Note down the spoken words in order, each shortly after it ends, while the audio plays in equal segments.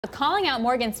Calling out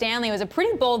Morgan Stanley was a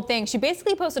pretty bold thing. She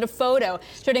basically posted a photo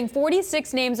showing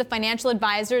 46 names of financial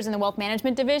advisors in the wealth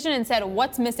management division and said,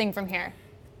 what's missing from here?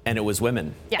 And it was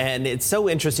women. Yeah. And it's so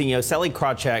interesting. You know, Sallie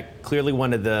Krawcheck, clearly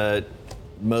one of the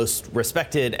most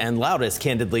respected and loudest,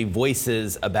 candidly,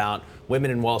 voices about women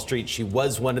in Wall Street. She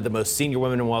was one of the most senior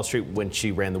women in Wall Street when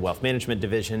she ran the wealth management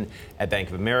division at Bank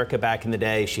of America back in the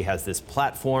day. She has this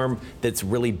platform that's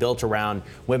really built around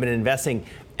women investing.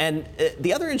 And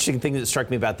the other interesting thing that struck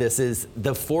me about this is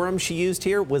the forum she used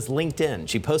here was LinkedIn.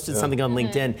 She posted something on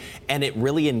LinkedIn, and it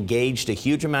really engaged a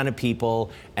huge amount of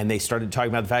people. And they started talking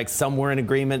about the fact some were in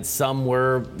agreement, some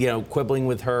were, quibbling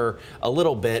with her a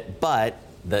little bit. But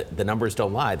the numbers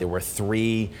don't lie. There were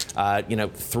three out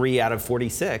of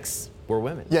 46. Were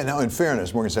women. Yeah, now in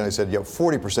fairness, Morgan Stanley said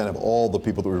 40% of all the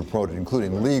people that were promoted,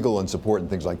 including legal and support and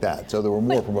things like that. So there were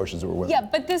more promotions that were women. Yeah,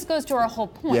 but this goes to our whole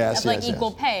point of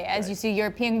equal pay. As you see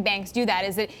European banks do that,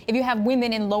 is that if you have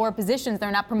women in lower positions,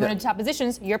 they're not promoted to top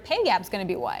positions, your pay gap's going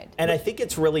to be wide. And I think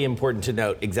it's really important to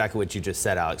note exactly what you just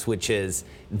said, Alex, which is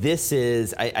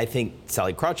I think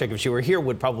Sallie Krawcheck, if she were here,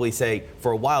 would probably say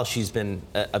for a while she's been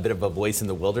a bit of a voice in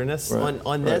the wilderness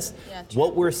on this. Yeah,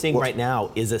 what we're seeing right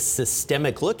now is a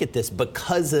systemic look at this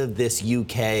because of this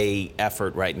UK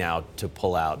effort right now to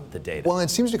pull out the data. Well,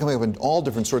 it seems to be coming up in all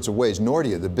different sorts of ways.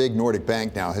 Nordea, the big Nordic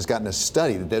bank now, has gotten a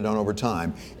study that they've done over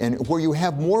time. And where you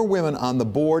have more women on the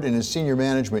board and in senior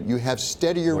management, you have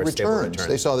steadier returns.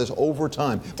 They saw this over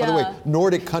time. By the way,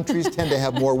 Nordic countries tend to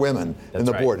have more women in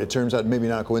the board. It turns out maybe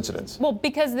not a coincidence. Well,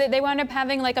 because they wound up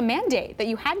having like a mandate that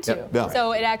you had to.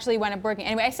 So it actually wound up working.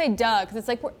 Anyway, I say duh, because it's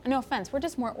like, no offense, we're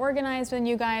just more organized than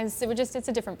you guys. It's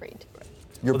a different breed.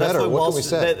 You're better. What can we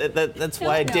say? That's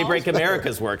why Daybreak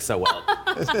America's works so well.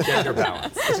 Gender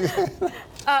balance.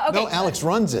 No, Alix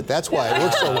runs it. That's why it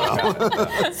works so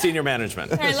well. Senior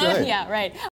management. Yeah, right.